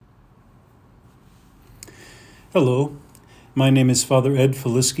Hello, my name is Father Ed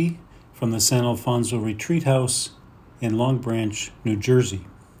Faliskie from the San Alfonso Retreat House in Long Branch, New Jersey.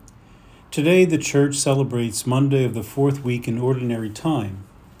 Today the Church celebrates Monday of the fourth week in Ordinary Time,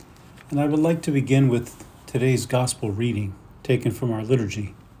 and I would like to begin with today's Gospel reading taken from our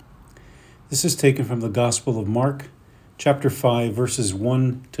liturgy. This is taken from the Gospel of Mark, chapter 5, verses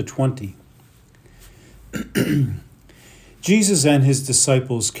 1 to 20. Jesus and his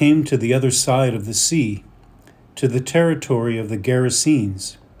disciples came to the other side of the sea, to the territory of the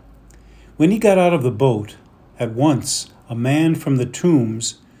Gerasenes. When he got out of the boat, at once a man from the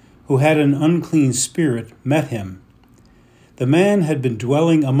tombs who had an unclean spirit met him. The man had been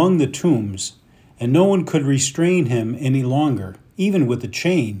dwelling among the tombs, and no one could restrain him any longer, even with a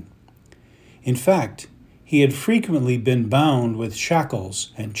chain. In fact, he had frequently been bound with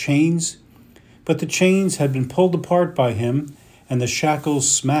shackles and chains, but the chains had been pulled apart by him and the shackles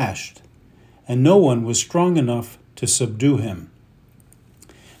smashed, and no one was strong enough to subdue him.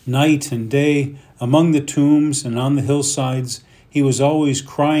 Night and day, among the tombs and on the hillsides, he was always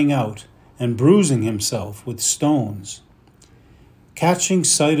crying out and bruising himself with stones. Catching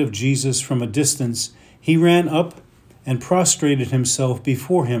sight of Jesus from a distance, he ran up and prostrated himself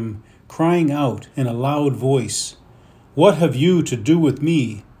before him, crying out in a loud voice, "What have you to do with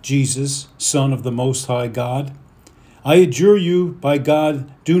me, Jesus, Son of the Most High God? I adjure you, by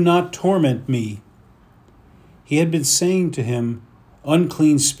God, do not torment me." He had been saying to him,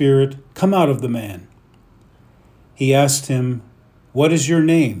 "Unclean spirit, come out of the man." He asked him, "What is your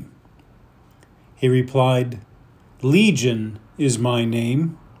name?" He replied, "Legion is my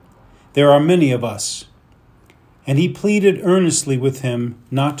name. There are many of us." And he pleaded earnestly with him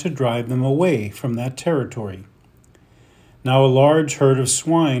not to drive them away from that territory. Now a large herd of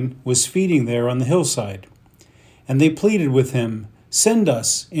swine was feeding there on the hillside, and they pleaded with him, "Send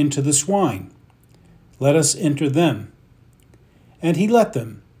us into the swine. Let us enter them." And he let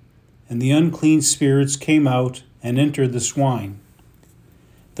them, and the unclean spirits came out and entered the swine.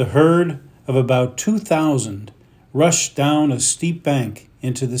 The herd of about 2,000 rushed down a steep bank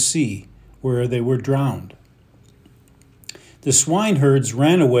into the sea, where they were drowned. The swineherds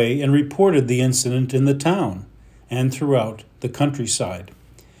ran away and reported the incident in the town and throughout the countryside,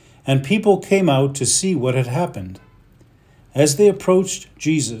 and people came out to see what had happened. As they approached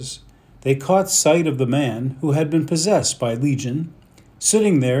Jesus, they caught sight of the man who had been possessed by Legion,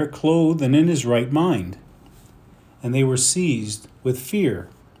 sitting there clothed and in his right mind, and they were seized with fear.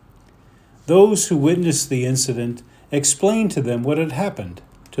 Those who witnessed the incident explained to them what had happened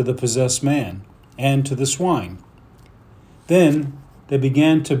to the possessed man and to the swine. Then they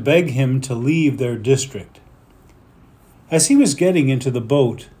began to beg him to leave their district. As he was getting into the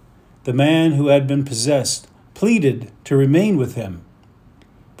boat, the man who had been possessed pleaded to remain with him.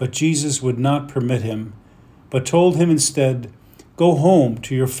 But Jesus would not permit him, but told him instead, "Go home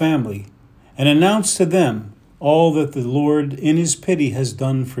to your family and announce to them all that the Lord in his pity has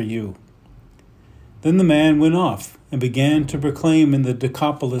done for you." Then the man went off and began to proclaim in the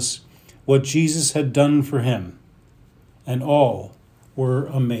Decapolis what Jesus had done for him, and all were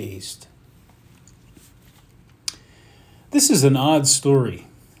amazed. This is an odd story,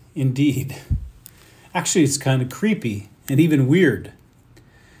 indeed. Actually, it's kind of creepy and even weird.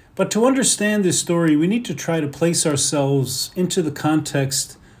 But to understand this story, we need to try to place ourselves into the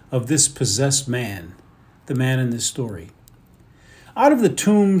context of this possessed man, the man in this story. Out of the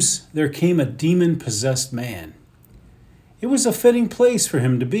tombs, there came a demon-possessed man. It was a fitting place for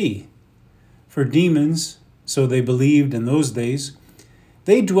him to be. For demons, so they believed in those days,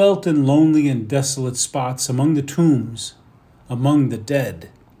 they dwelt in lonely and desolate spots among the tombs, among the dead.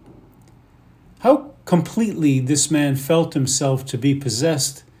 How completely this man felt himself to be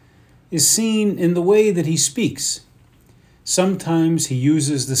possessed is seen in the way that he speaks. Sometimes he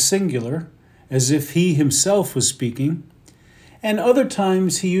uses the singular, as if he himself was speaking, and other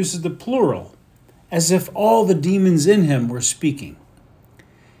times he uses the plural, as if all the demons in him were speaking.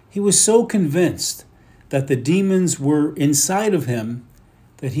 He was so convinced that the demons were inside of him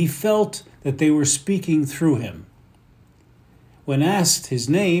that he felt that they were speaking through him. When asked his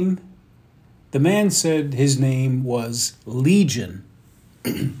name, the man said his name was Legion.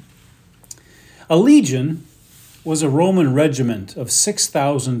 A legion was a Roman regiment of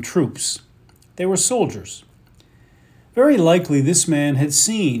 6,000 troops. They were soldiers. Very likely this man had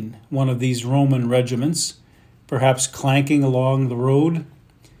seen one of these Roman regiments, perhaps clanking along the road,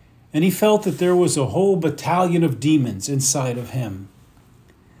 and he felt that there was a whole battalion of demons inside of him.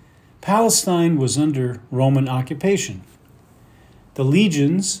 Palestine was under Roman occupation. The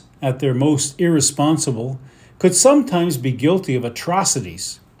legions, at their most irresponsible, could sometimes be guilty of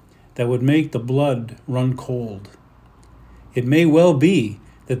atrocities that would make the blood run cold. It may well be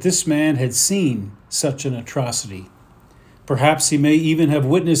that this man had seen such an atrocity. Perhaps he may even have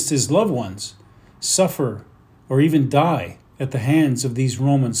witnessed his loved ones suffer or even die at the hands of these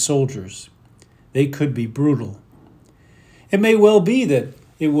Roman soldiers. They could be brutal. It may well be that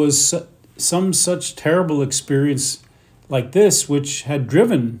it was some such terrible experience like this which had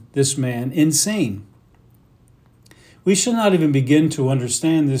driven this man insane. We shall not even begin to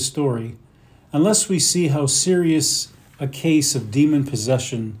understand this story unless we see how serious a case of demon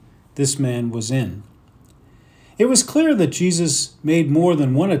possession this man was in. It was clear that Jesus made more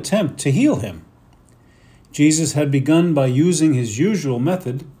than one attempt to heal him. Jesus had begun by using his usual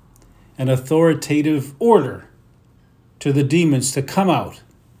method, an authoritative order to the demons to come out.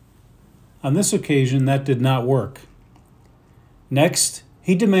 On this occasion, that did not work. Next,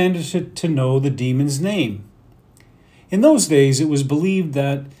 he demanded to know the demon's name. In those days, it was believed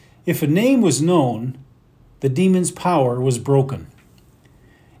that if a name was known, the demon's power was broken.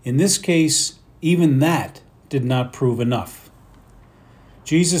 In this case, even that did not prove enough.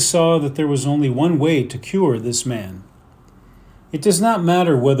 Jesus saw that there was only one way to cure this man. It does not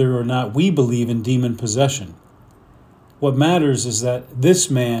matter whether or not we believe in demon possession. What matters is that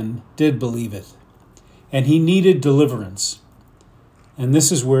this man did believe it, and he needed deliverance. And this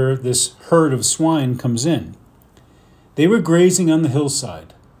is where this herd of swine comes in. They were grazing on the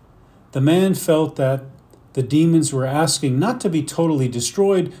hillside. The man felt that the demons were asking not to be totally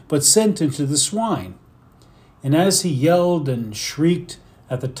destroyed, but sent into the swine. And as he yelled and shrieked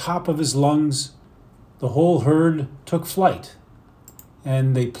at the top of his lungs, the whole herd took flight,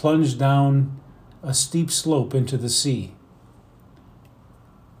 and they plunged down a steep slope into the sea.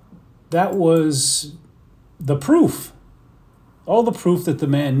 That was the proof, all the proof that the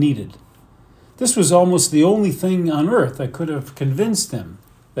man needed. This was almost the only thing on earth that could have convinced him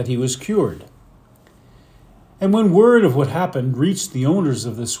that he was cured. And when word of what happened reached the owners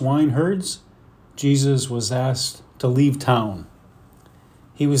of the swine herds, Jesus was asked to leave town.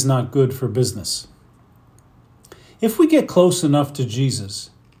 He was not good for business. If we get close enough to Jesus,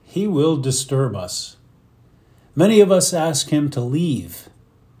 he will disturb us. Many of us ask him to leave.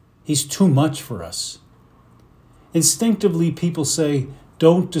 He's too much for us. Instinctively, people say,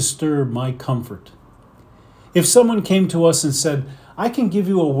 "Don't disturb my comfort." If someone came to us and said, "I can give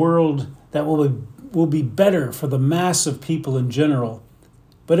you a world that will be better for the mass of people in general,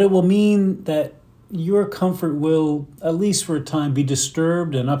 but it will mean that your comfort will, at least for a time, be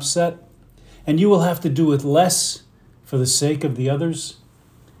disturbed and upset, and you will have to do with less for the sake of the others,"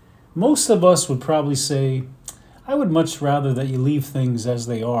 most of us would probably say, "I would much rather that you leave things as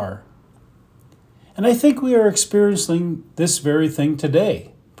they are." And I think we are experiencing this very thing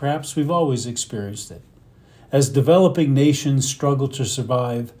today. Perhaps we've always experienced it. As developing nations struggle to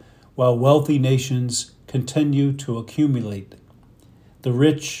survive, while wealthy nations continue to accumulate. The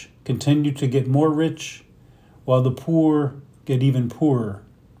rich continue to get more rich, while the poor get even poorer.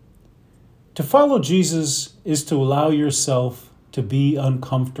 To follow Jesus is to allow yourself to be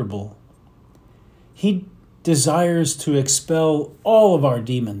uncomfortable. He desires to expel all of our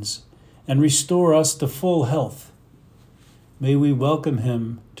demons and restore us to full health. May we welcome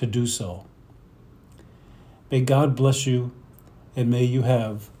him to do so. May God bless you, and may you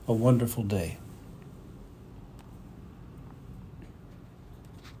have a wonderful day.